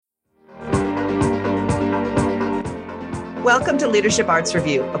Welcome to Leadership Arts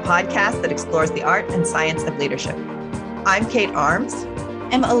Review, a podcast that explores the art and science of leadership. I'm Kate Arms.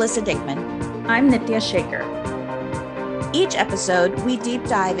 I'm Alyssa Dickman. I'm Nitya Shaker. Each episode, we deep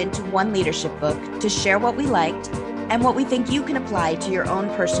dive into one leadership book to share what we liked and what we think you can apply to your own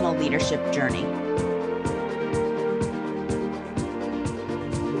personal leadership journey.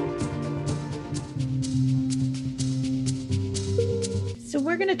 So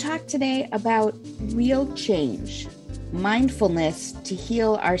we're going to talk today about Real Change, Mindfulness to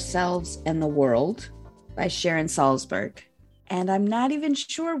Heal Ourselves and the World by Sharon Salzberg. And I'm not even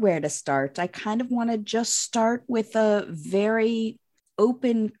sure where to start. I kind of want to just start with a very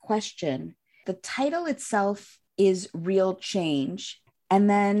open question. The title itself is Real Change, and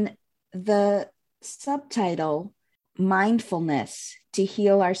then the subtitle, Mindfulness to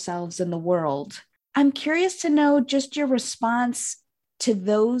Heal Ourselves and the World. I'm curious to know just your response to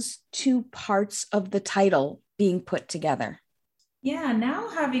those two parts of the title being put together. Yeah, now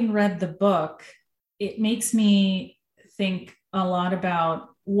having read the book, it makes me think a lot about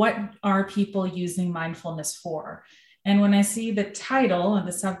what are people using mindfulness for. And when I see the title and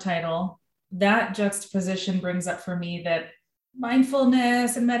the subtitle, that juxtaposition brings up for me that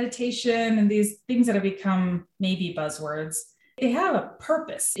mindfulness and meditation and these things that have become maybe buzzwords, they have a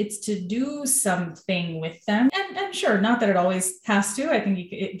purpose. It's to do something with them. And sure, not that it always has to. I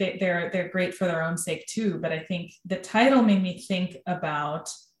think they're great for their own sake too. But I think the title made me think about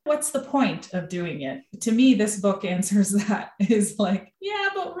what's the point of doing it? To me, this book answers that, is like, yeah,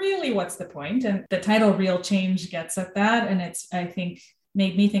 but really, what's the point? And the title Real Change gets at that. And it's, I think,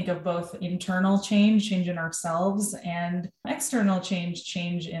 made me think of both internal change in ourselves, and external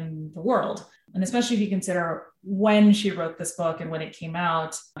change in the world. And especially if you consider when she wrote this book and when it came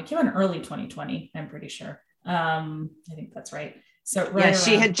out early 2020, I'm pretty sure. I think that's right. So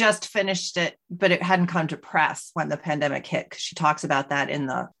she had just finished it, but it hadn't come to press when the pandemic hit, because she talks about that in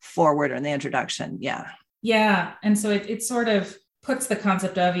the foreword or in the introduction. Yeah. And so it sort of puts the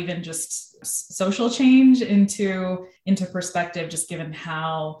concept of even just social change into perspective, just given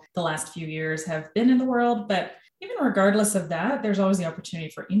how the last few years have been in the world. But even regardless of that, there's always the opportunity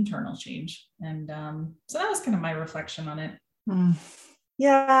for internal change. And so that was kind of my reflection on it.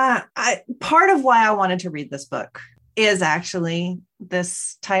 Yeah. Part of why I wanted to read this book is actually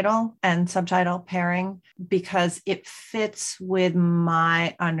this title and subtitle pairing, because it fits with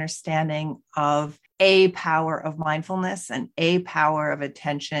my understanding of a power of mindfulness and a power of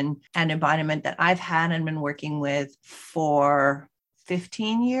attention and embodiment that I've had and been working with for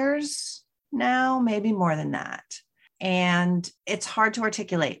 15 years now, maybe more than that. And it's hard to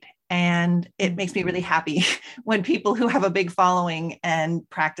articulate. And it makes me really happy when people who have a big following and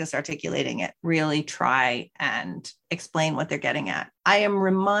practice articulating it really try and explain what they're getting at. I am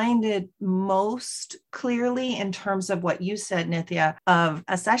reminded most clearly, in terms of what you said, Nitya, of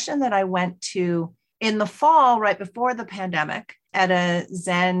a session that I went to in the fall, right before the pandemic, at a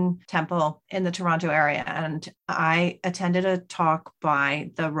Zen temple in the Toronto area. And I attended a talk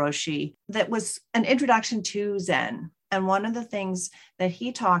by the Roshi that was an introduction to Zen. And one of the things that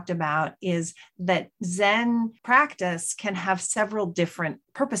he talked about is that Zen practice can have several different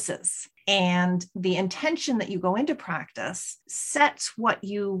purposes. And the intention that you go into practice sets what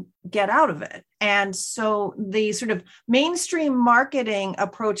you get out of it. And so the sort of mainstream marketing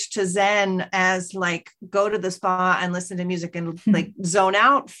approach to Zen, as like, go to the spa and listen to music and like zone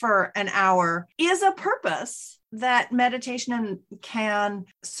out for an hour, is a purpose that meditation can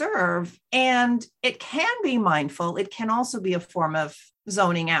serve. And it can be mindful. It can also be a form of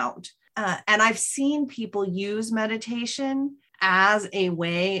zoning out. And I've seen people use meditation as a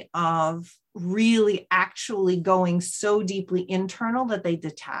way of really actually going so deeply internal that they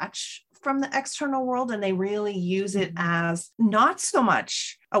detach from the external world, and they really use it as not so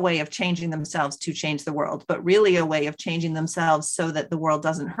much a way of changing themselves to change the world, but really a way of changing themselves so that the world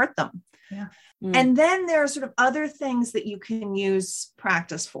doesn't hurt them. Yeah. And then there are sort of other things that you can use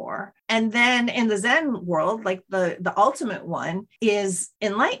practice for. And then in the Zen world, like the ultimate one is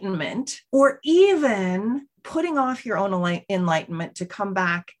enlightenment, or even putting off your own enlightenment to come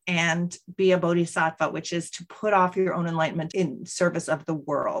back and be a bodhisattva, which is to put off your own enlightenment in service of the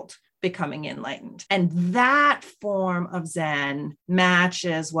world becoming enlightened. And that form of Zen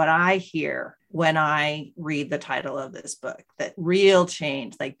matches what I hear when I read the title of this book, that real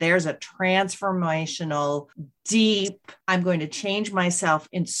change, like there's a transformational, deep, I'm going to change myself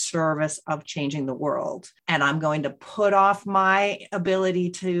in service of changing the world. And I'm going to put off my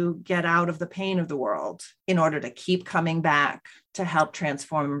ability to get out of the pain of the world in order to keep coming back to help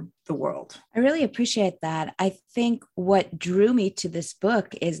transform the world. I really appreciate that. I think what drew me to this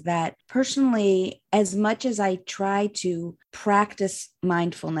book is that personally, as much as I try to practice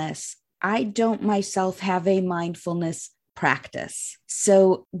mindfulness, I don't myself have a mindfulness practice.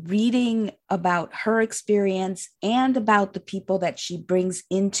 So reading about her experience and about the people that she brings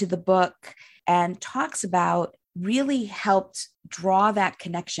into the book and talks about really helped draw that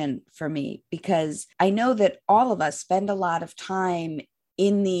connection for me, because I know that all of us spend a lot of time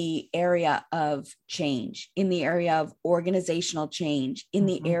in the area of change, in the area of organizational change, in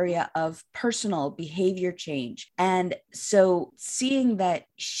the area of personal behavior change. And so seeing that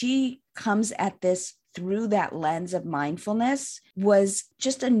she comes at this through that lens of mindfulness was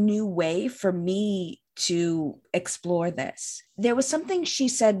just a new way for me to explore this. There was something she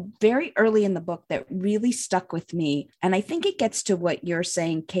said very early in the book that really stuck with me. And I think it gets to what you're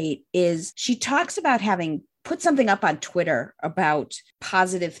saying, Kate, is she talks about having put something up on Twitter about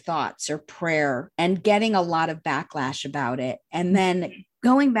positive thoughts or prayer and getting a lot of backlash about it. And then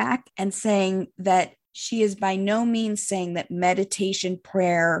going back and saying that she is by no means saying that meditation,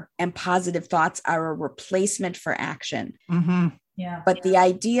 prayer, and positive thoughts are a replacement for action. Yeah. But the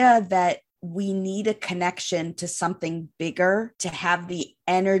idea that we need a connection to something bigger to have the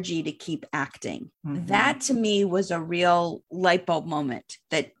energy to keep acting. That to me was a real light bulb moment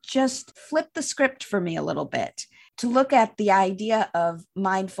that just flipped the script for me a little bit, to look at the idea of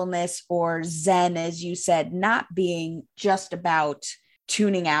mindfulness or Zen, as you said, not being just about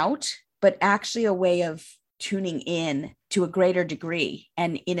tuning out, but actually a way of tuning in to a greater degree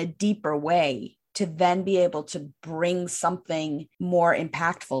and in a deeper way, to then be able to bring something more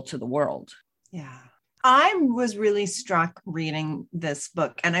impactful to the world. Yeah. I was really struck reading this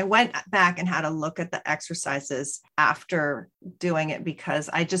book, and I went back and had a look at the exercises after doing it, because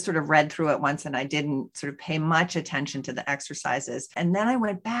I just sort of read through it once and I didn't sort of pay much attention to the exercises. And then I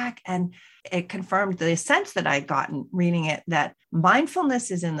went back and it confirmed the sense that I'd gotten reading it, that mindfulness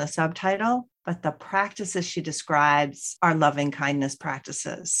is in the subtitle, but the practices she describes are loving kindness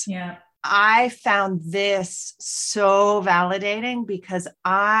practices. Yeah. I found this so validating because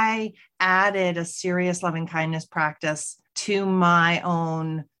I added a serious loving kindness practice to my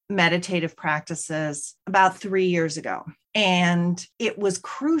own meditative practices about 3 years ago. And it was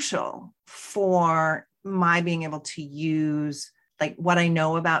crucial for my being able to use like what I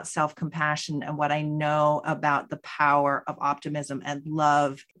know about self-compassion and what I know about the power of optimism and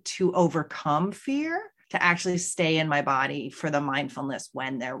love to overcome fear, to actually stay in my body for the mindfulness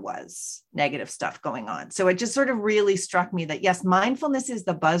when there was negative stuff going on. So it just sort of really struck me that yes, mindfulness is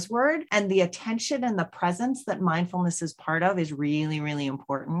the buzzword, and the attention and the presence that mindfulness is part of is really, really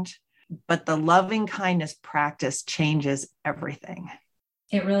important. But the loving kindness practice changes everything.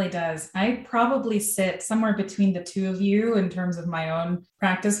 It really does. I probably sit somewhere between the two of you in terms of my own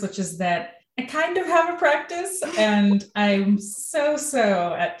practice, which is that I kind of have a practice and I'm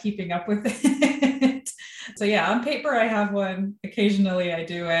so at keeping up with it. So yeah, on paper, I have one. Occasionally I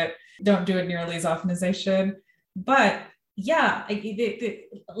do it. Don't do it nearly as often as I should. But yeah, the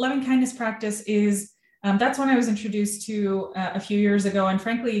loving kindness practice is, that's when I was introduced to a few years ago. And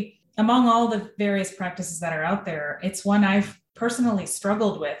frankly, among all the various practices that are out there, it's one I've personally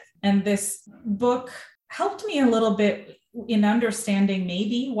struggled with. And this book helped me a little bit in understanding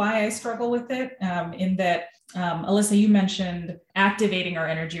maybe why I struggle with it, in that, Alyssa, you mentioned activating our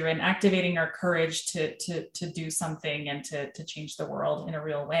energy and activating our courage to do something and to change the world in a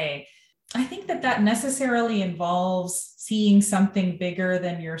real way. I think that necessarily involves seeing something bigger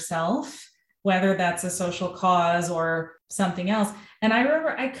than yourself, whether that's a social cause or something else. And I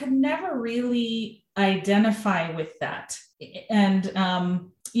remember I could never really identify with that. And,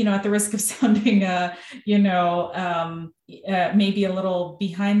 at the risk of sounding, maybe a little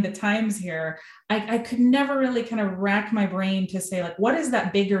behind the times here, I could never really kind of rack my brain to say, like, what is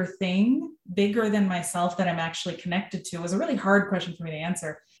that bigger thing, bigger than myself, that I'm actually connected to? It was a really hard question for me to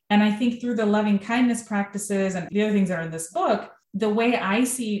answer. And I think through the loving kindness practices and the other things that are in this book, the way I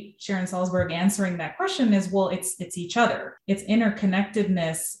see Sharon Salzberg answering that question is, well, it's each other. It's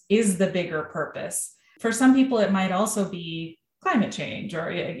interconnectedness is the bigger purpose. For some people, it might also be climate change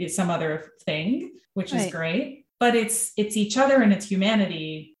or some other thing, which is great. But it's each other and it's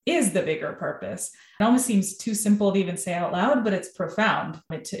humanity is the bigger purpose. It almost seems too simple to even say out loud, but it's profound.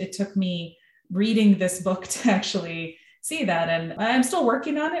 It took me reading this book to actually see that. And I'm still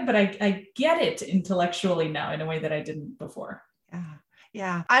working on it, but I get it intellectually now in a way that I didn't before. Yeah.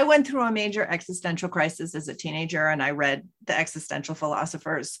 Yeah. I went through a major existential crisis as a teenager, and I read the existential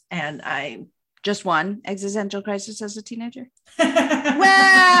philosophers, and I just one existential crisis as a teenager.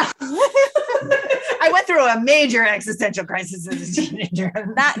 Well, I went through a major existential crisis as a teenager.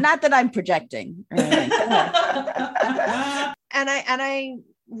 Not that I'm projecting. And I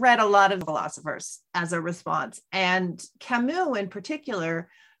read a lot of philosophers as a response. And Camus in particular,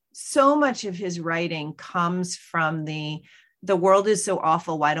 so much of his writing comes from the world is so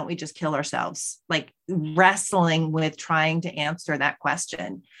awful, why don't we just kill ourselves? Like wrestling with trying to answer that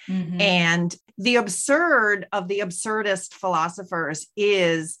question. Mm-hmm. And the absurd of the absurdist philosophers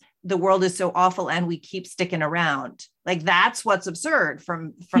is the world is so awful and we keep sticking around. Like that's what's absurd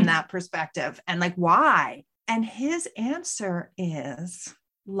from that perspective. And like, why? And his answer is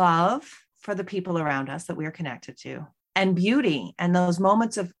love for the people around us that we are connected to, and beauty, and those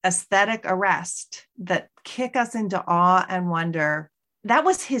moments of aesthetic arrest that kick us into awe and wonder. That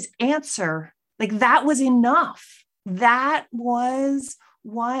was his answer. Like that was enough. That was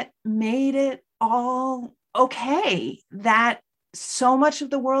what made it all okay. That so much of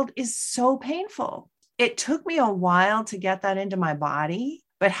the world is so painful. It took me a while to get that into my body,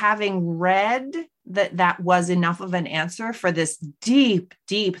 but having read that was enough of an answer for this deep,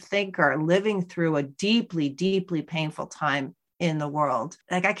 deep thinker living through a deeply, deeply painful time in the world,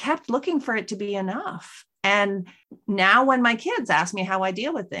 like I kept looking for it to be enough. And now when my kids ask me how I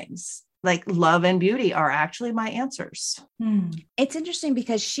deal with things, like love and beauty are actually my answers. It's interesting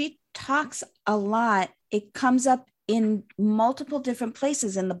because she talks a lot. It comes up in multiple different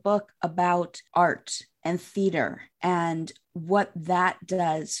places in the book about art and theater and what that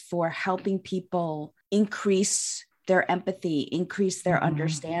does for helping people increase their empathy, increase their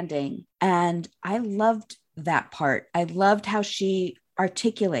understanding. And I loved that part. I loved how she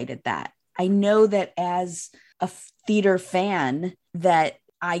articulated that. I know that as a theater fan that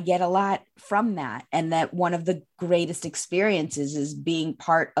I get a lot from that, and that one of the greatest experiences is being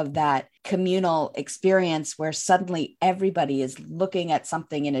part of that communal experience where suddenly everybody is looking at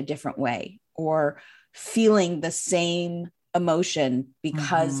something in a different way or feeling the same emotion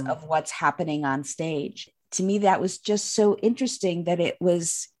because of what's happening on stage. To me, that was just so interesting that it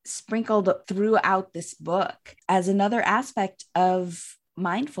was sprinkled throughout this book as another aspect of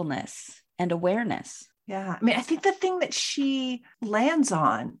mindfulness and awareness. Yeah. I mean, I think the thing that she lands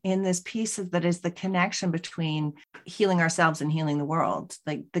on in this piece of that is the connection between healing ourselves and healing the world.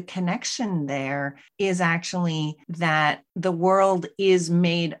 Like the connection there is actually that the world is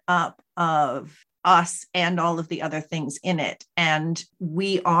made up of us and all of the other things in it. And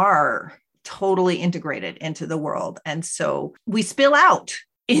we are totally integrated into the world. And so we spill out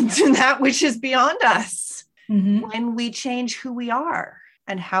into that which is beyond us when we change who we are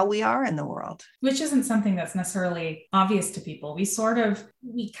and how we are in the world. Which isn't something that's necessarily obvious to people. We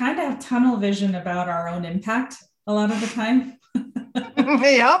kind of have tunnel vision about our own impact a lot of the time.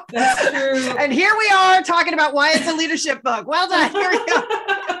 Yep. That's true. And here we are talking about why it's a leadership book. Well done. Here we go.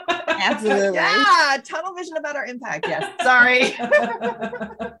 Absolutely. Yeah. Tunnel vision about our impact. Yes. Sorry.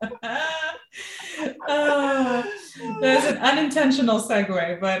 There's an unintentional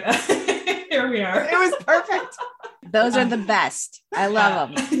segue, but here we are. It was perfect. Those are the best. I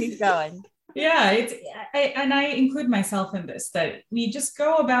love them. Keep going. Yeah, I include myself in this, that we just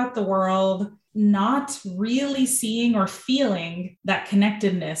go about the world not really seeing or feeling that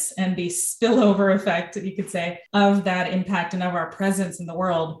connectedness and the spillover effect, you could say, of that impact and of our presence in the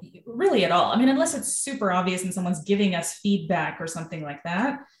world really at all. I mean, unless it's super obvious and someone's giving us feedback or something like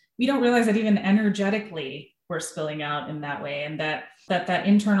that, we don't realize that even energetically we're spilling out in that way. And that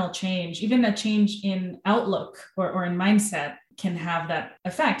internal change, even a change in outlook or in mindset, can have that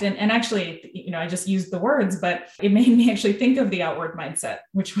effect. And actually, I just used the words, but it made me actually think of the outward mindset,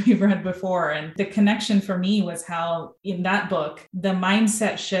 which we've read before. And the connection for me was how in that book, the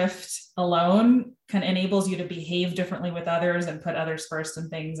mindset shift alone kind of enables you to behave differently with others and put others first and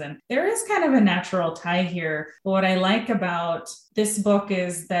things. And there is kind of a natural tie here. But what I like about this book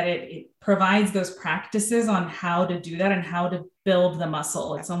is that it provides those practices on how to do that and how to build the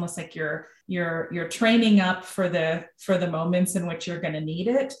muscle. It's almost like you're training up for the moments in which you're going to need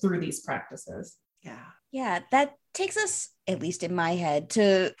it through these practices. Yeah, that takes us, at least in my head,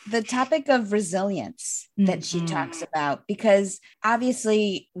 to the topic of resilience that she talks about, because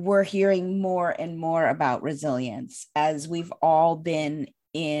obviously we're hearing more and more about resilience as we've all been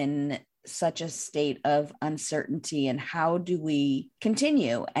in such a state of uncertainty, and how do we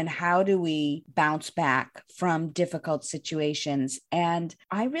continue and how do we bounce back from difficult situations. And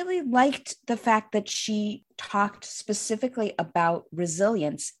I really liked the fact that she talked specifically about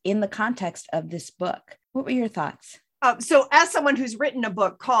resilience in the context of this book. What were your thoughts? So as someone who's written a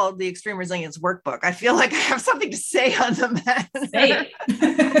book called The Extreme Resilience Workbook, I feel like I have something to say on the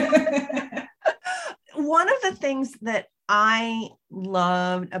matter. One of the things that I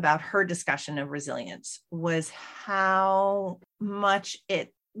loved about her discussion of resilience was how much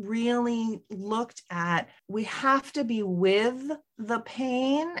it really looked at, we have to be with the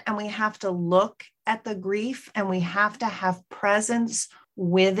pain and we have to look at the grief and we have to have presence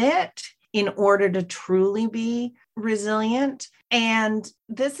with it in order to truly be resilient. And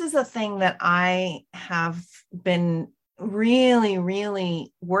this is a thing that I have been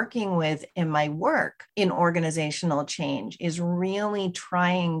really working with in my work in organizational change, is really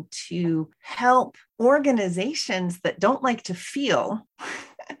trying to help organizations that don't like to feel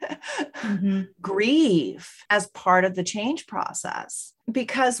grieve as part of the change process.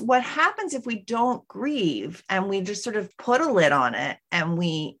 Because what happens if we don't grieve and we just sort of put a lid on it and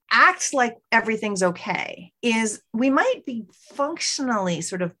we act like everything's okay, is we might be functionally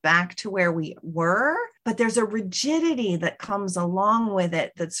sort of back to where we were, but there's a rigidity that comes along with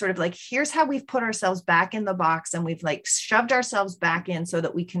it that's sort of like, here's how we've put ourselves back in the box and we've like shoved ourselves back in so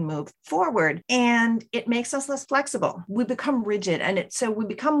that we can move forward. And it makes us less flexible. We become rigid, and so we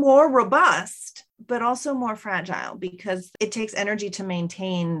become more robust, but also more fragile, because it takes energy to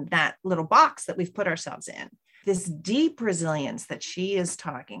maintain that little box that we've put ourselves in. This deep resilience that she is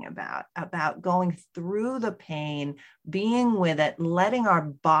talking about going through the pain, being with it, letting our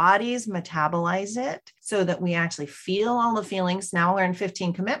bodies metabolize it so that we actually feel all the feelings. Now we're in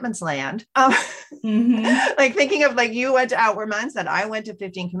 15 commitments land. Like thinking of like you went to Outward Mindset, I went to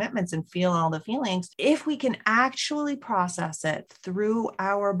 15 commitments and feel all the feelings. If we can actually process it through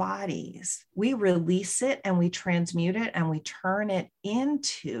our bodies, we release it and we transmute it and we turn it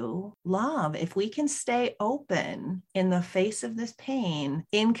into love. If we can stay open in the face of this pain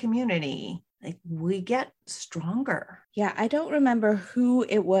in community, like we get stronger. Yeah, I don't remember who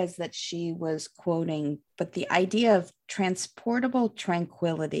it was that she was quoting, but the idea of transportable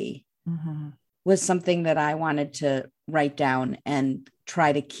tranquility was something that I wanted to write down and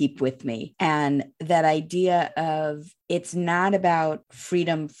try to keep with me. And that idea of it's not about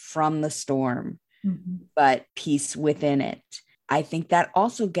freedom from the storm, but peace within it. I think that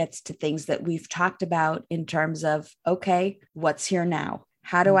also gets to things that we've talked about in terms of, okay, what's here now?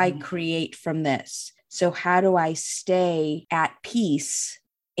 How do I create from this? So how do I stay at peace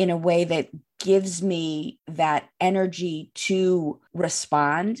in a way that gives me that energy to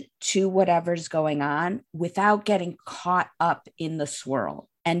respond to whatever's going on without getting caught up in the swirl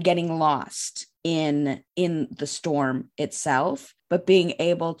and getting lost in the storm itself, but being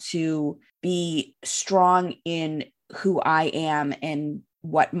able to be strong in who I am and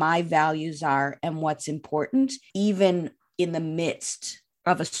what my values are and what's important, even in the midst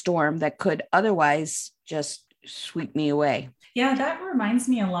of a storm that could otherwise just sweep me away. Yeah, that reminds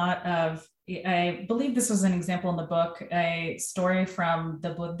me a lot of, I believe this was an example in the book, a story from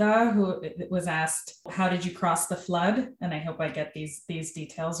the Buddha who was asked, how did you cross the flood? And I hope I get these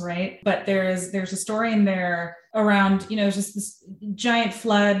details right. But there's a story in there around, just this giant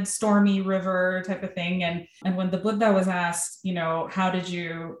flood, stormy river type of thing. And when the Buddha was asked, how did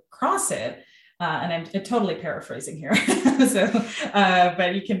you cross it? And I'm totally paraphrasing here.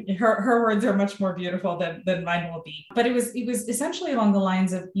 But you can, her words are much more beautiful than mine will be. But it was essentially along the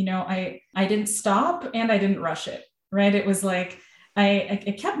lines of, I didn't stop and I didn't rush it, right? It was like,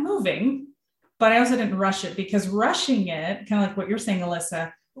 I kept moving, but I also didn't rush it, because rushing it, kind of like what you're saying,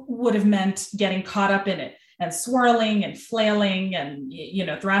 Alyssa, would have meant getting caught up in it and swirling and flailing and,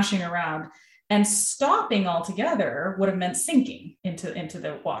 thrashing around. And stopping altogether would have meant sinking into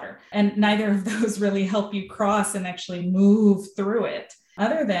the water. And neither of those really help you cross and actually move through it,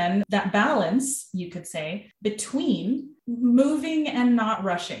 other than that balance, you could say, between moving and not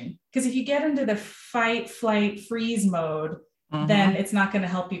rushing. Because if you get into the fight, flight, freeze mode, then it's not going to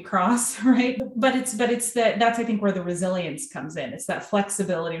help you cross, right? But that's I think where the resilience comes in. It's that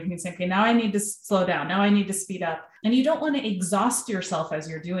flexibility. You can say, okay, now I need to slow down. Now I need to speed up. And you don't want to exhaust yourself as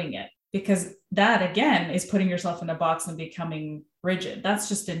you're doing it, because that again is putting yourself in a box and becoming rigid. That's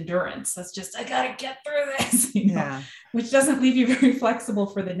just endurance. That's just, I got to get through this, which doesn't leave you very flexible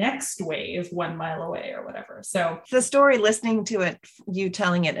for the next wave 1 mile away or whatever. So the story, listening to it, you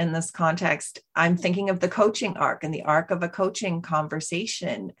telling it in this context, I'm thinking of the coaching arc and the arc of a coaching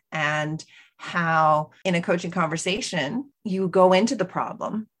conversation, and how in a coaching conversation, you go into the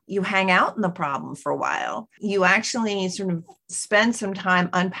problem, you hang out in the problem for a while. You actually sort of spend some time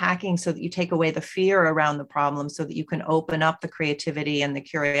unpacking so that you take away the fear around the problem so that you can open up the creativity and the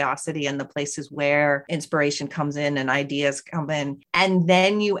curiosity and the places where inspiration comes in and ideas come in. And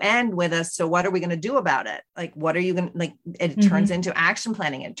then you end with a, so what are we going to do about it? Like, what are you going to, like, it turns into action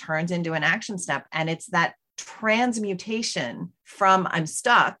planning. It turns into an action step. And it's that transmutation from I'm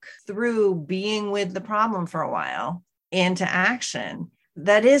stuck through being with the problem for a while into action.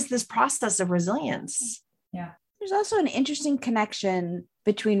 That is this process of resilience. Yeah. There's also an interesting connection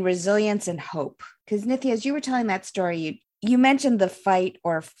between resilience and hope. Because Nithya, as you were telling that story, you mentioned the fight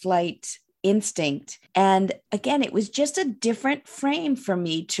or flight instinct. And again, it was just a different frame for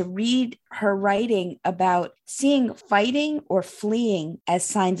me to read her writing about seeing fighting or fleeing as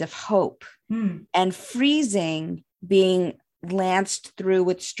signs of hope and freezing being lanced through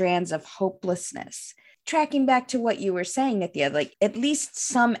with strands of hopelessness. Tracking back to what you were saying, Nithya, like at least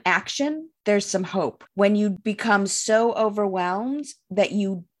some action, there's some hope. When you become so overwhelmed that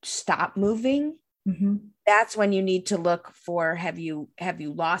you stop moving, that's when you need to look for, have you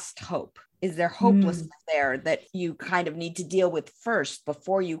lost hope? Is there hopelessness there that you kind of need to deal with first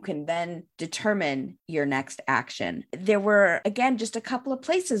before you can then determine your next action? There were, again, just a couple of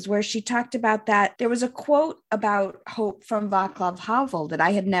places where she talked about that. There was a quote about hope from Václav Havel that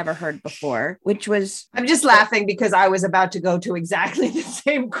I had never heard before, which was... I'm just laughing because I was about to go to exactly the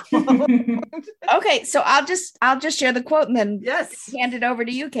same quote. Okay, so I'll just share the quote and then yes, hand it over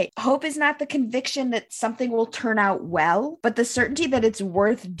to you, Kate. Hope is not the conviction that something will turn out well, but the certainty that it's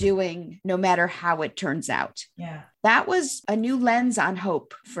worth doing no matter how it turns out. Yeah. That was a new lens on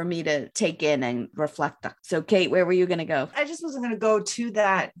hope for me to take in and reflect on. So Kate, where were you going to go? I just wasn't going to go to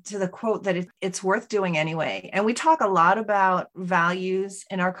the quote that it's worth doing anyway. And we talk a lot about values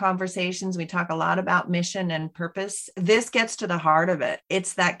in our conversations. We talk a lot about mission and purpose. This gets to the heart of it.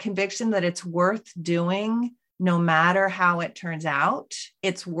 It's that conviction that it's worth doing no matter how it turns out.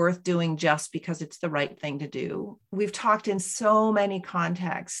 It's worth doing just because it's the right thing to do. We've talked in so many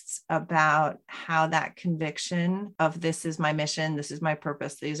contexts about how that conviction of this is my mission, this is my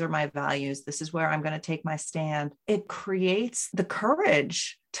purpose, these are my values, this is where I'm going to take my stand. It creates the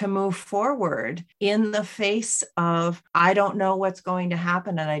courage to move forward in the face of, I don't know what's going to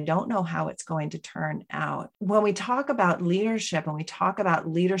happen and I don't know how it's going to turn out. When we talk about leadership and we talk about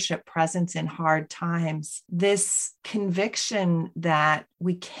leadership presence in hard times, this conviction that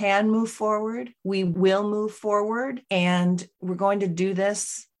we can move forward, we will move forward, and we're going to do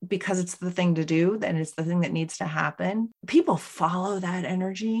this because it's the thing to do, and it's the thing that needs to happen. People follow that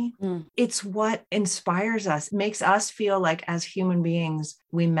energy. It's what inspires us, makes us feel like as human beings,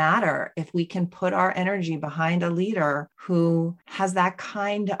 we matter if we can put our energy behind a leader who has that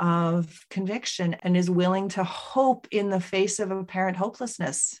kind of conviction and is willing to hope in the face of apparent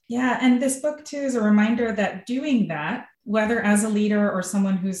hopelessness. Yeah. And this book too is a reminder that doing that, whether as a leader or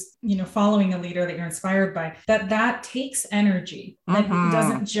someone who's, following a leader that you're inspired by, that takes energy. That it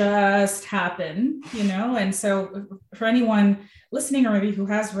doesn't just happen, And so for anyone listening or maybe who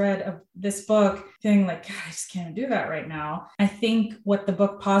has read this book, feeling like, God, I just can't do that right now. I think what the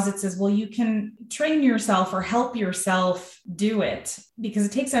book posits is, well, you can train yourself or help yourself do it because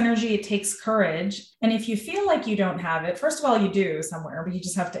it takes energy, it takes courage. And if you feel like you don't have it, first of all, you do somewhere, but you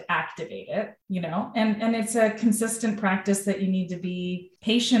just have to activate it, and it's a consistent practice that you need to be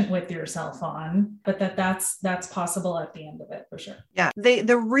patient with yourself on, but that's possible at the end of it for sure. Yeah.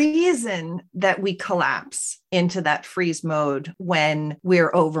 The reason that we collapse into that freeze mode when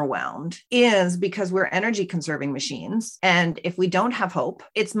we're overwhelmed is because we're energy conserving machines. And if we don't have hope,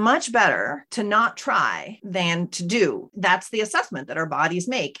 it's much better to not try than to do. That's the assessment that our bodies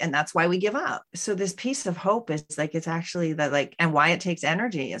make. And that's why we give up. So this piece of hope is like, it's actually and why it takes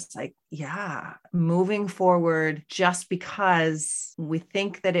energy. It's like, yeah, moving forward just because we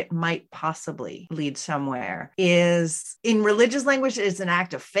think that it might possibly lead somewhere is, in religious language, it's an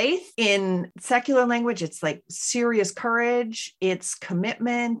act of faith. In secular language, it's like serious courage, it's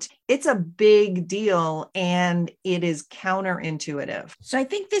commitment. It's a big deal and it is counterintuitive. So I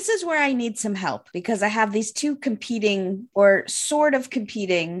think this is where I need some help because I have these two competing or sort of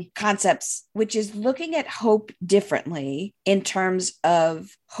competing concepts, which is looking at hope differently in terms of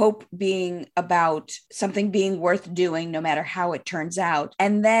hope being about something being worth doing no matter how it turns out.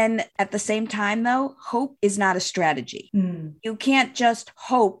 And then at the same time, though, hope is not a strategy. You can't just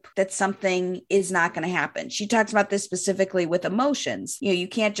hope that something is not going to happen. She talks about this specifically with emotions. You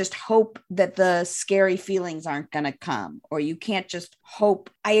can't just hope that the scary feelings aren't going to come, or you can't just hope.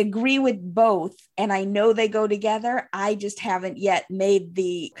 I agree with both. And I know they go together. I just haven't yet made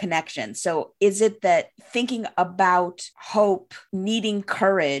the connection. So is it that thinking about hope needing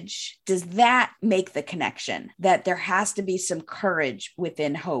courage, does that make the connection that there has to be some courage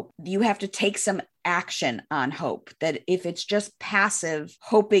within hope? You have to take some action on hope, that if it's just passive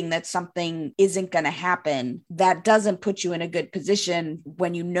hoping that something isn't going to happen, that doesn't put you in a good position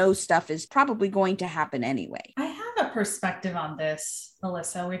when you know stuff is probably going to happen anyway. I have a perspective on this,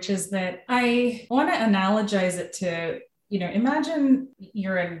 Alyssa, which is that I want to analogize it to, imagine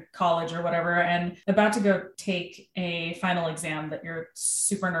you're in college or whatever and about to go take a final exam that you're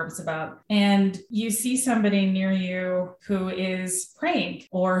super nervous about. And you see somebody near you who is praying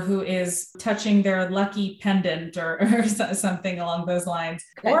or who is touching their lucky pendant or something along those lines,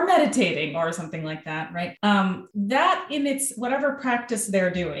 okay, or meditating or something like that, right? That in its whatever practice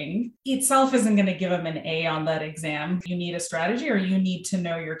they're doing itself isn't going to give them an A on that exam. You need a strategy, or you need to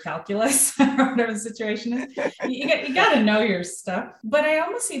know your calculus or whatever the situation is. You got to know your stuff. But I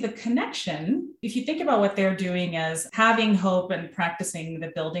almost see the connection. If you think about what they're doing as having hope and practicing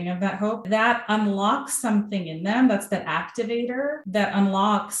the building of that hope, that unlocks something in them. That's the activator that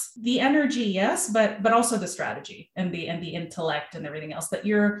unlocks the energy, yes, but also the strategy and the intellect and everything else, that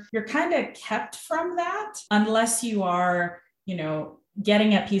you're kind of kept from that unless you are,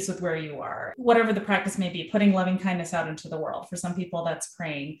 getting at peace with where you are, whatever the practice may be, putting loving kindness out into the world. For some people, that's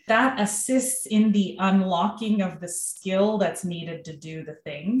praying. That assists in the unlocking of the skill that's needed to do the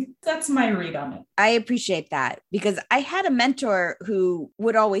thing. That's my read on it. I appreciate that, because I had a mentor who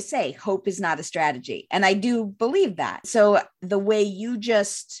would always say, hope is not a strategy. And I do believe that. So the way you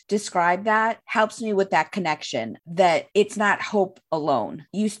just described that helps me with that connection, that it's not hope alone.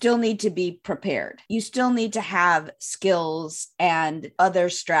 You still need to be prepared. You still need to have skills and other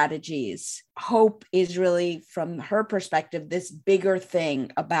strategies. Hope is really, from her perspective, this bigger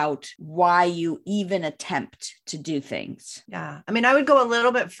thing about why you even attempt to do things. Yeah. I mean, I would go a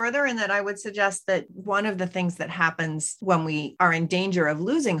little bit further in that I would suggest that one of the things that happens when we are in danger of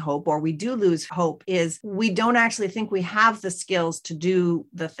losing hope, or we do lose hope, is we don't actually think we have the skills to do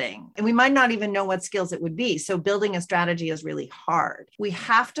the thing. And we might not even know what skills it would be. So building a strategy is really hard. We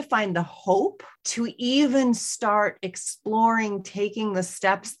have to find the hope to even start exploring taking the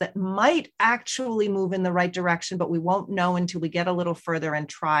steps that might actually move in the right direction, but we won't know until we get a little further and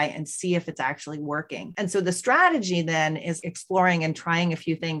try and see if it's actually working. And so the strategy then is exploring and trying a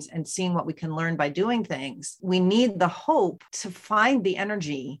few things and seeing what we can learn by doing things. We need the hope to find the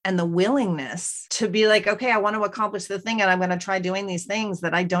energy and the willingness to be like, okay, I want to accomplish the thing, and I'm going to try doing these things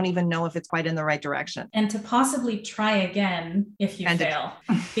that I don't even know if it's quite in the right direction. And to possibly try again if you fail,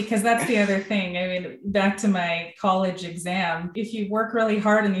 because that's the other thing. I mean, back to my college exam, if you work really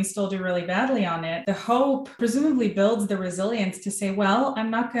hard and you still do really badly on it, the hope presumably builds the resilience to say, well, I'm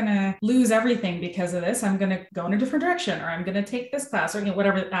not going to lose everything because of this. I'm going to go in a different direction, or I'm going to take this class, or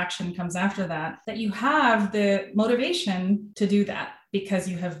whatever action comes after that, that you have the motivation to do that, because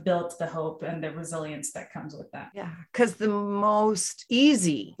you have built the hope and the resilience that comes with that. Yeah, because the most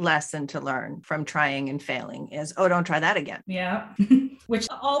easy lesson to learn from trying and failing is, oh, don't try that again. Yeah. Which,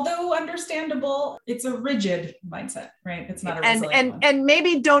 although understandable, it's a rigid mindset, right? It's not a resilient one. And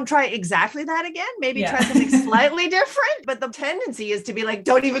maybe don't try exactly that again. Maybe try something slightly different, but the tendency is to be like,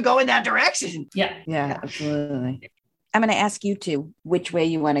 don't even go in that direction. Yeah, absolutely. I'm going to ask you two which way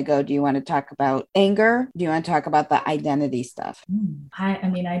you want to go. Do you want to talk about anger? Do you want to talk about the identity stuff? I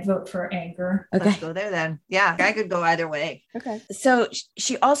mean, I'd vote for anger. Okay. Let's go there then. Yeah, I could go either way. Okay. So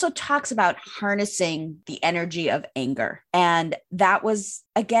she also talks about harnessing the energy of anger. And that was,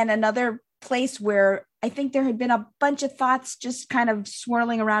 again, another place where I think there had been a bunch of thoughts just kind of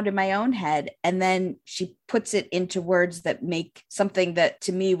swirling around in my own head. And then she puts it into words that make something that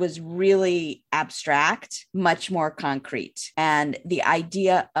to me was really abstract, much more concrete. And the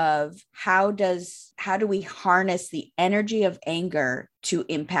idea of how do we harness the energy of anger to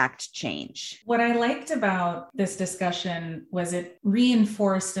impact change? What I liked about this discussion was it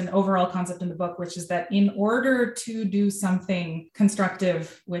reinforced an overall concept in the book, which is that in order to do something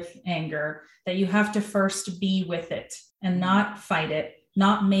constructive with anger, that you have to first be with it and not fight it,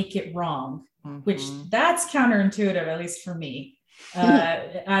 not make it wrong, which that's counterintuitive, at least for me.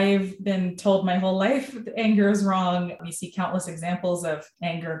 I've been told my whole life anger is wrong. We see countless examples of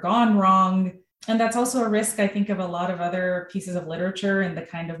anger gone wrong. And that's also a risk, I think, of a lot of other pieces of literature in the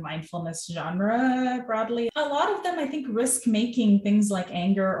kind of mindfulness genre broadly. A lot of them, I think, risk making things like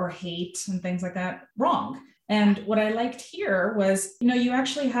anger or hate and things like that wrong. And what I liked here was, you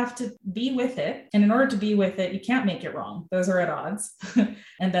actually have to be with it. And in order to be with it, you can't make it wrong. Those are at odds.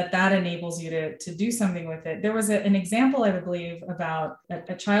 And that enables you to do something with it. There was an example, I believe, about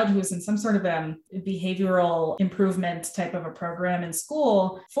a child who was in some sort of behavioral improvement type of a program in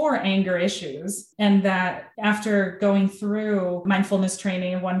school for anger issues. And that after going through mindfulness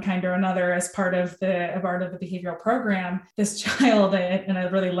training of one kind or another as part of the behavioral program, this child, and I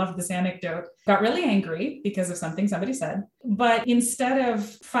really loved this anecdote, got really angry because of something somebody said. But instead of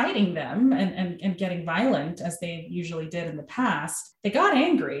fighting them and getting violent as they usually did in the past, they got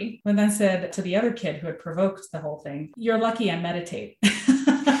angry and then said to the other kid who had provoked the whole thing, "You're lucky I meditate."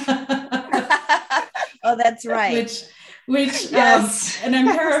 Oh, that's right. Which Yes. And I'm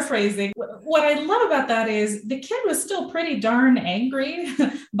paraphrasing. What I love about that is the kid was still pretty darn angry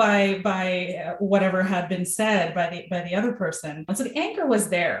by whatever had been said by the other person. And so the anger was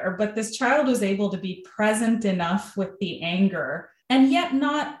there, but this child was able to be present enough with the anger and yet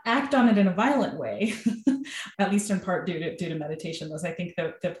not act on it in a violent way, at least in part due to meditation. Was, I think,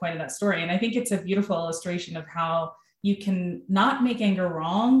 the point of that story. And I think it's a beautiful illustration of how you can not make anger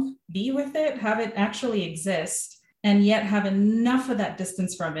wrong, be with it, have it actually exist, and yet have enough of that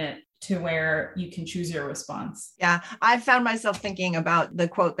distance from it to where you can choose your response. Yeah, I found myself thinking about the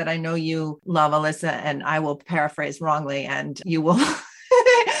quote that I know you love, Alyssa, and I will paraphrase wrongly, and you will.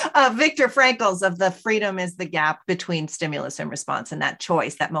 Viktor Frankl's of the freedom is the gap between stimulus and response, and that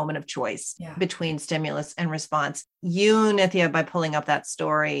choice, that moment of choice between stimulus and response. You, Nithya, by pulling up that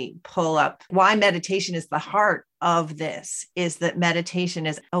story, pull up why meditation is the heart of this, is that meditation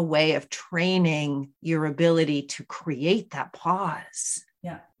is a way of training your ability to create that pause.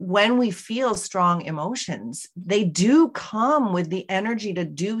 Yeah. When we feel strong emotions, they do come with the energy to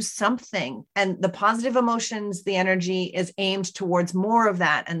do something. And the positive emotions, the energy is aimed towards more of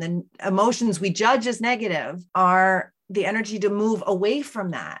that. And the emotions we judge as negative are the energy to move away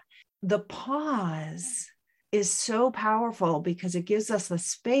from that. The pause is so powerful because it gives us the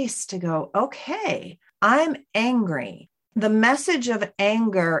space to go, okay, I'm angry. The message of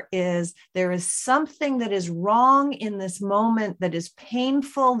anger is there is something that is wrong in this moment that is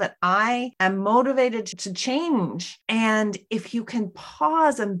painful, that I am motivated to change. And if you can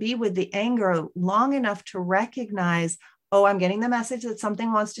pause and be with the anger long enough to recognize, oh, I'm getting the message that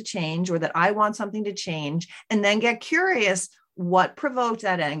something wants to change or that I want something to change, and then get curious, what provoked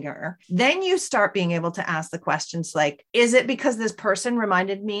that anger? Then you start being able to ask the questions like, is it because this person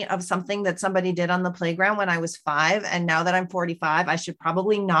reminded me of something that somebody did on the playground when I was 5? And now that I'm 45, I should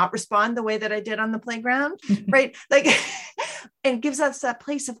probably not respond the way that I did on the playground, right? Like, it gives us that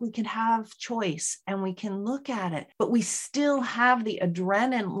place if we can have choice and we can look at it, but we still have the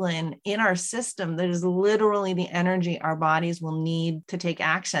adrenaline in our system that is literally the energy our bodies will need to take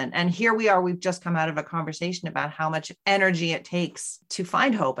action. And here we are, we've just come out of a conversation about how much energy it takes to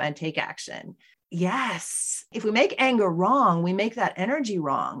find hope and take action. Yes. If we make anger wrong, we make that energy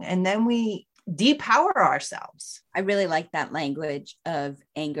wrong, and then we depower ourselves. I really like that language of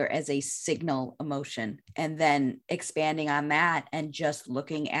anger as a signal emotion, and then expanding on that and just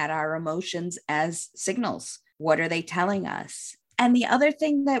looking at our emotions as signals. What are they telling us? And the other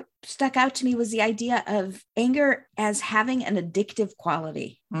thing that stuck out to me was the idea of anger as having an addictive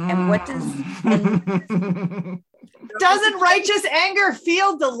quality. And what does... Doesn't righteous anger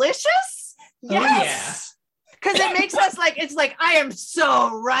feel delicious? Oh, Yes. Because it makes us like, it's like, I am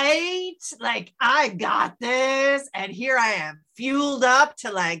so right. Like, I got this. And here I am fueled up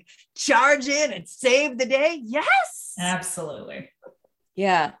to like charge in and save the day. Yes. Absolutely.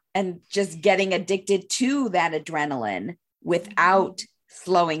 Yeah. And just getting addicted to that adrenaline without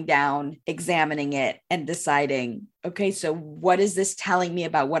slowing down, examining it, and deciding, okay, so what is this telling me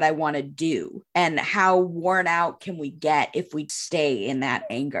about what I want to do? And how worn out can we get if we stay in that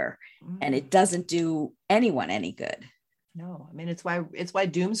anger? And it doesn't do anyone any good. No, I mean, it's why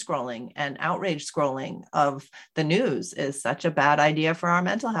doom scrolling and outrage scrolling of the news is such a bad idea for our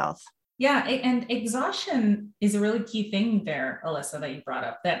mental health. Yeah. And exhaustion is a really key thing there, Alyssa, that you brought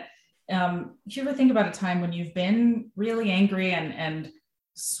up. That if you ever think about a time when you've been really angry and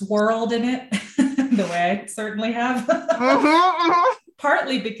swirled in it, the way I certainly have,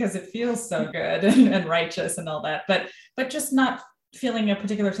 partly because it feels so good and righteous and all that, but just not feeling a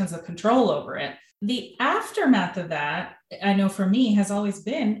particular sense of control over it. The aftermath of that, I know for me, has always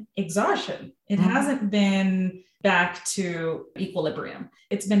been exhaustion. It hasn't been back to equilibrium.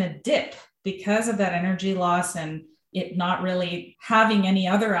 It's been a dip because of that energy loss and it not really having any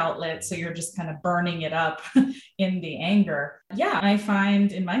other outlet. So you're just kind of burning it up in the anger. Yeah, I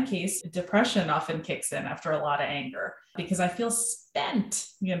find in my case, depression often kicks in after a lot of anger because I feel spent,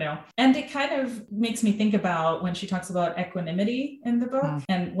 and it kind of makes me think about when she talks about equanimity in the book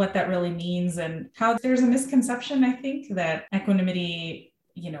and what that really means, and how there's a misconception, I think, that equanimity,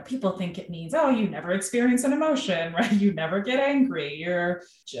 people think it means, oh, you never experience an emotion, right? You never get angry. You're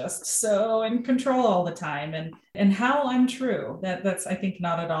just so in control all the time. And how untrue. That's, I think,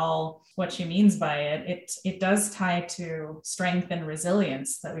 not at all what she means by it. It does tie to strength and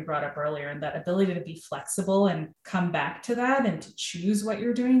resilience that we brought up earlier, and that ability to be flexible and come back to that and to choose what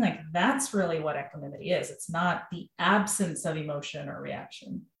you're doing. Like, that's really what equanimity is. It's not the absence of emotion or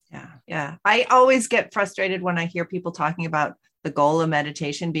reaction. Yeah. I always get frustrated when I hear people talking about the goal of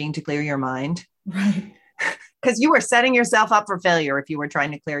meditation being to clear your mind. Right. Because you are setting yourself up for failure if you were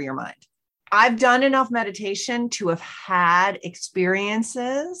trying to clear your mind. I've done enough meditation to have had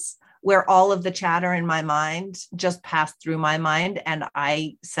experiences where all of the chatter in my mind just passed through my mind and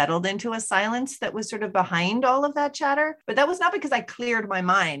I settled into a silence that was sort of behind all of that chatter. But that was not because I cleared my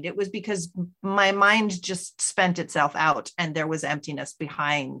mind. It was because my mind just spent itself out and there was emptiness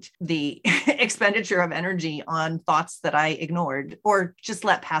behind the expenditure of energy on thoughts that I ignored or just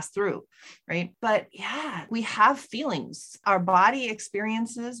let pass through, right? But yeah, we have feelings. Our body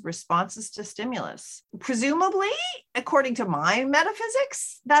experiences responses to stimulus. Presumably, according to my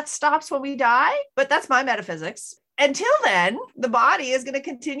metaphysics, that stops when we die, but that's my metaphysics. Until then, the body is going to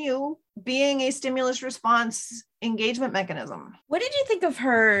continue being a stimulus response engagement mechanism. What did you think of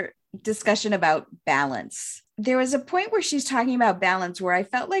her discussion about balance? There was a point where she's talking about balance where I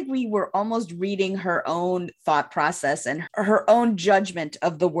felt like we were almost reading her own thought process and her own judgment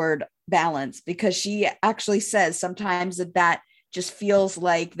of the word balance, because she actually says sometimes that just feels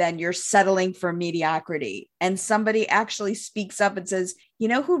like then you're settling for mediocrity. And somebody actually speaks up and says,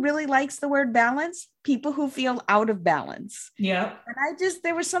 who really likes the word balance? People who feel out of balance. Yeah. And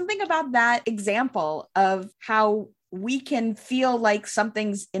there was something about that example of how we can feel like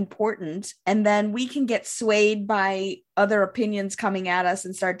something's important and then we can get swayed by other opinions coming at us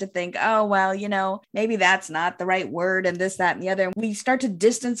and start to think, oh, well, maybe that's not the right word and this, that, and the other. And we start to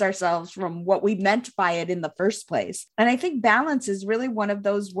distance ourselves from what we meant by it in the first place. And I think balance is really one of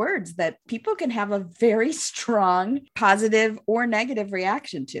those words that people can have a very strong positive or negative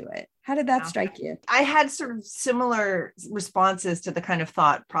reaction to it. How did that strike you? I had sort of similar responses to the kind of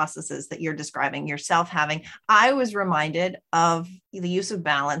thought processes that you're describing yourself having. I was reminded of the use of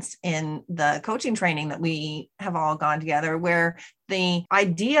balance in the coaching training that we have all gone together, where the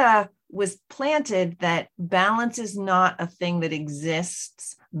idea was planted that balance is not a thing that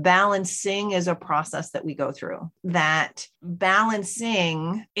exists. Balancing is a process that we go through, that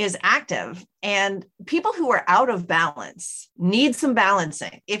balancing is active, and people who are out of balance need some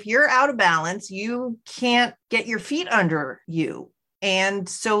balancing. If you're out of balance, you can't get your feet under you. And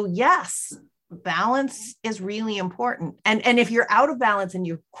so, yes, balance is really important. And if you're out of balance and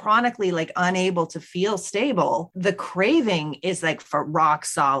you're chronically unable to feel stable, the craving is for rock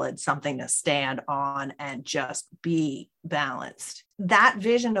solid, something to stand on and just be balanced. That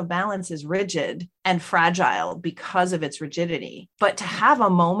vision of balance is rigid and fragile because of its rigidity. But to have a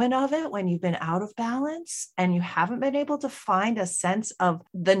moment of it when you've been out of balance and you haven't been able to find a sense of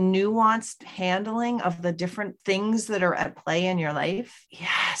the nuanced handling of the different things that are at play in your life,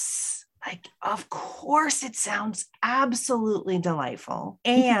 yes. Of course, it sounds absolutely delightful.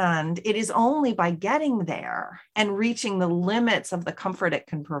 And it is only by getting there and reaching the limits of the comfort it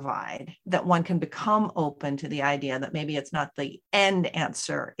can provide that one can become open to the idea that maybe it's not the end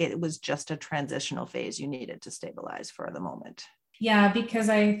answer. It was just a transitional phase you needed to stabilize for the moment. Yeah, because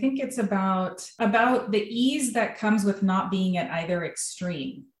I think it's about the ease that comes with not being at either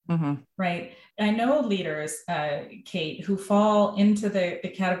extreme. Mm-hmm. Right. I know leaders, Kate, who fall into the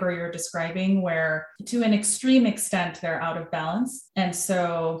category you're describing, where to an extreme extent, they're out of balance. And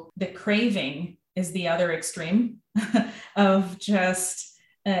so the craving is the other extreme of just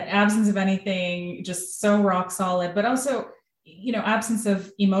absence of anything, just so rock solid, but also, absence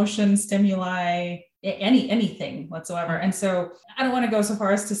of emotion, stimuli, anything whatsoever. And so I don't want to go so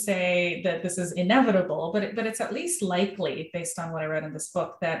far as to say that this is inevitable, but it's at least likely, based on what I read in this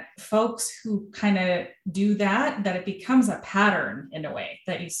book, that folks who kind of do that it becomes a pattern in a way,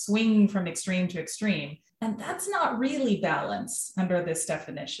 that you swing from extreme to extreme. And that's not really balance under this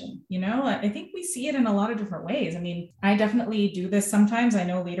definition. I think we see it in a lot of different ways. I mean, I definitely do this sometimes. I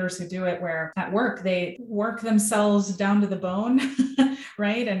know leaders who do it where at work, they work themselves down to the bone,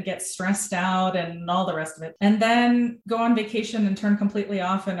 right? And get stressed out and all the rest of it. And then go on vacation and turn completely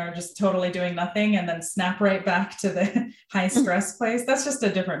off and are just totally doing nothing and then snap right back to the high stress place. That's just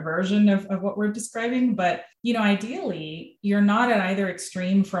a different version of what we're describing. But ideally, you're not at either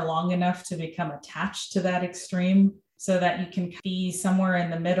extreme for long enough to become attached to that extreme so that you can be somewhere in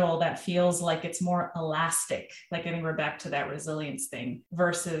the middle that feels like it's more elastic. Like, I think we're back to that resilience thing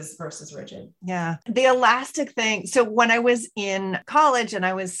versus rigid. Yeah. The elastic thing. So when I was in college and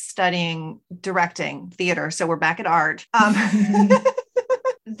I was studying directing theater, so we're back at art,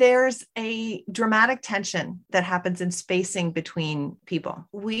 there's a dramatic tension that happens in spacing between people.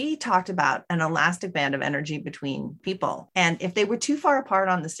 We talked about an elastic band of energy between people. And if they were too far apart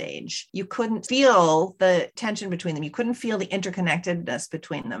on the stage, you couldn't feel the tension between them. You couldn't feel the interconnectedness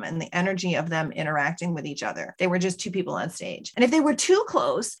between them and the energy of them interacting with each other. They were just two people on stage. And if they were too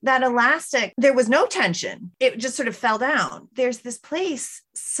close, that elastic, there was no tension. It just sort of fell down. There's this place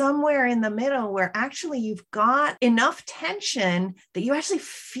somewhere in the middle where actually you've got enough tension that you actually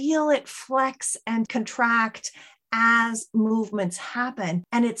feel it flex and contract as movements happen.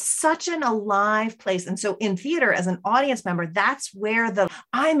 And it's such an alive place. And so in theater, as an audience member, that's where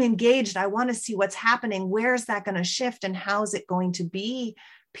I'm engaged. I want to see what's happening. Where's that going to shift and how's it going to be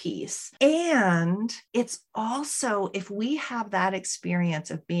piece? And it's also, if we have that experience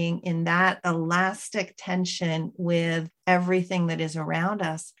of being in that elastic tension with everything that is around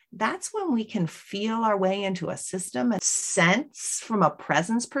us, that's when we can feel our way into a system and sense from a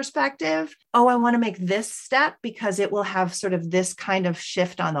presence perspective, oh, I want to make this step because it will have sort of this kind of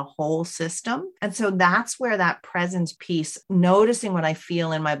shift on the whole system. And so that's where that presence piece, noticing what I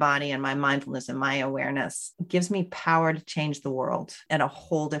feel in my body and my mindfulness and my awareness, gives me power to change the world at a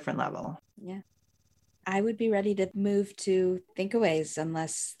whole different level. Yeah. I would be ready to move to thinkaways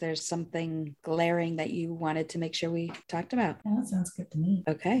unless there's something glaring that you wanted to make sure we talked about. Yeah, that sounds good to me.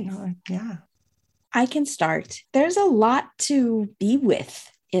 Okay. Yeah. I can start. There's a lot to be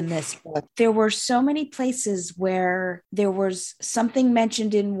with in this book. There were so many places where there was something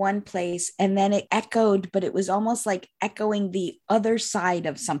mentioned in one place and then it echoed, but it was almost like echoing the other side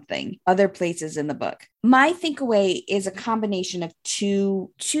of something, other places in the book. My Thinkaway is a combination of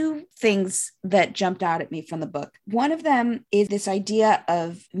two things that jumped out at me from the book. One of them is this idea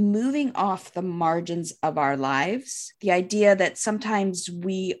of moving off the margins of our lives, the idea that sometimes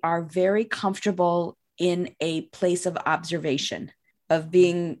we are very comfortable in a place of observation, of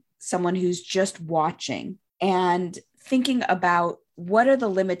being someone who's just watching and thinking about what are the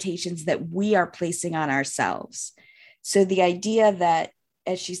limitations that we are placing on ourselves. So the idea that,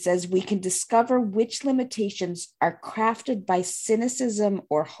 as she says, we can discover which limitations are crafted by cynicism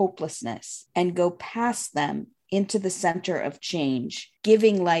or hopelessness and go past them into the center of change,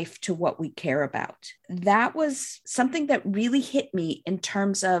 giving life to what we care about. That was something that really hit me in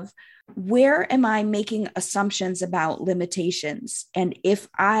terms of, where am I making assumptions about limitations? And if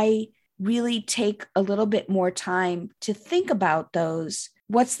I really take a little bit more time to think about those,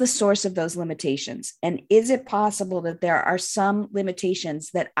 what's the source of those limitations? And is it possible that there are some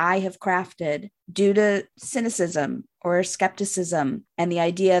limitations that I have crafted due to cynicism or skepticism and the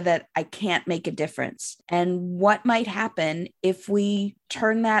idea that I can't make a difference? And what might happen if we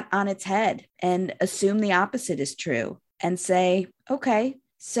turn that on its head and assume the opposite is true and say, okay,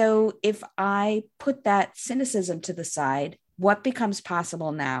 so if I put that cynicism to the side, what becomes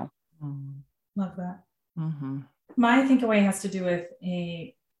possible now? Love that. Mm-hmm. My Thinkaway has to do with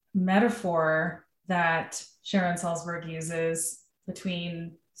a metaphor that Sharon Salzberg uses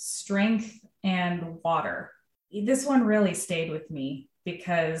between strength and water. This one really stayed with me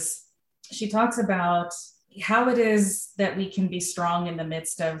because she talks about how it is that we can be strong in the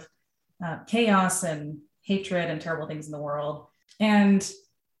midst of chaos and hatred and terrible things in the world. And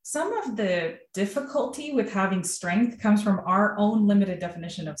some of the difficulty with having strength comes from our own limited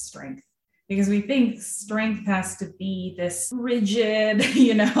definition of strength, because we think strength has to be this rigid,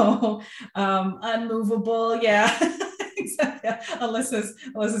 unmovable. Yeah, exactly.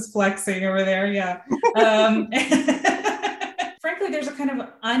 Alyssa's flexing over there. Yeah. Frankly, there's a kind of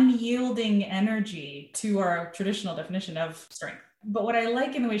unyielding energy to our traditional definition of strength. But what I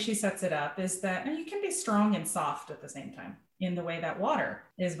like in the way she sets it up is that you can be strong and soft at the same time, in the way that water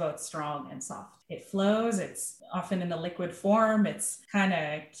is both strong and soft. It flows, it's often in a liquid form, it's kind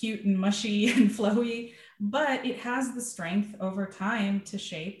of cute and mushy and flowy, but it has the strength over time to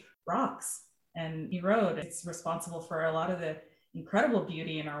shape rocks and erode. It's responsible for a lot of the incredible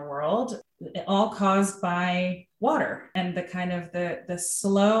beauty in our world. all caused by water and the kind of the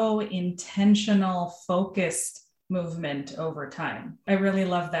slow, intentional, focused movement over time. I really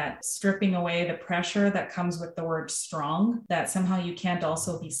love that, stripping away the pressure that comes with the word strong, that somehow you can't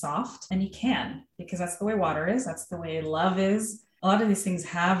also be soft, and you can, because that's the way water is. That's the way love is. A lot of these things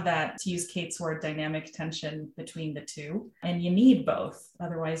have that, to use Kate's word, dynamic tension between the two, and you need both.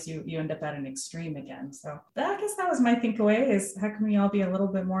 Otherwise you end up at an extreme again. So I guess that was my think away, is how can we all be a little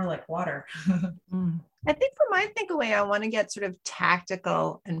bit more like water? I think for my think away, I want to get sort of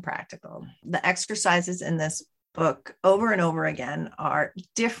tactical and practical. The exercises in this book over and over again are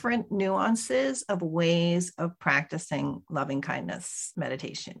different nuances of ways of practicing loving kindness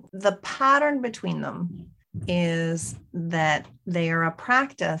meditation. The pattern between them is that they are a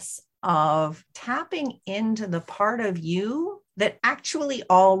practice of tapping into the part of you that actually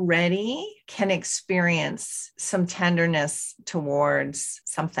already can experience some tenderness towards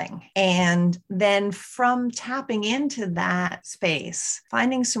something. And then from tapping into that space,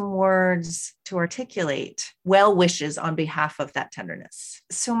 finding some words to articulate well wishes on behalf of that tenderness.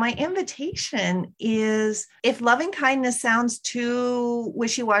 So my invitation is, if loving kindness sounds too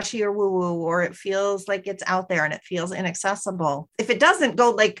wishy-washy or woo-woo, or it feels like it's out there and it feels inaccessible, if it doesn't,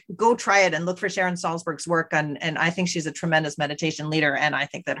 go try it and look for Sharon Salzberg's work. And I think she's a tremendous meditation leader. And I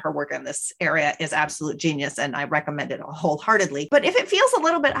think that her work in this area is absolute genius. And I recommend it wholeheartedly. But if it feels a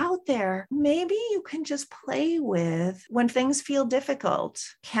little bit out there, maybe you can just play with, when things feel difficult,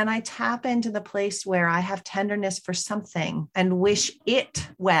 can I tap into the place where I have tenderness for something and wish it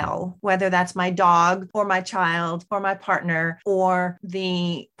well, whether that's my dog or my child or my partner or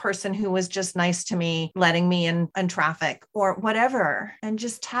the person who was just nice to me, letting me in traffic or whatever, and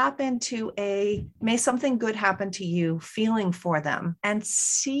just tap into may something good happen to you, feeling for them, and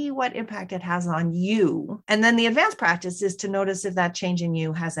see what impact it has on you. And then the advanced practice is to notice if that change in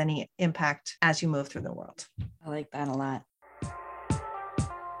you has any impact as you move through the world. I like that a lot.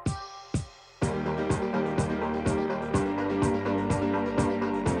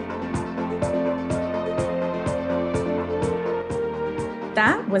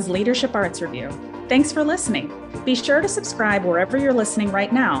 That was Leadership Arts Review. Thanks for listening. Be sure to subscribe wherever you're listening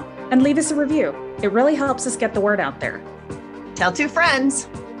right now and leave us a review. It really helps us get the word out there. Tell 2 friends.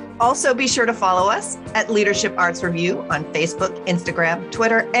 Also, be sure to follow us at Leadership Arts Review on Facebook, Instagram,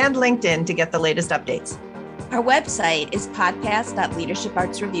 Twitter, and LinkedIn to get the latest updates. Our website is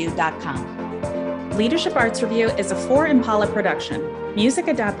podcast.leadershipartsreview.com. Leadership Arts Review is a 4 Impala production. Music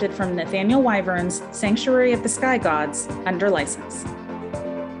adapted from Nathaniel Wyvern's Sanctuary of the Sky Gods under license.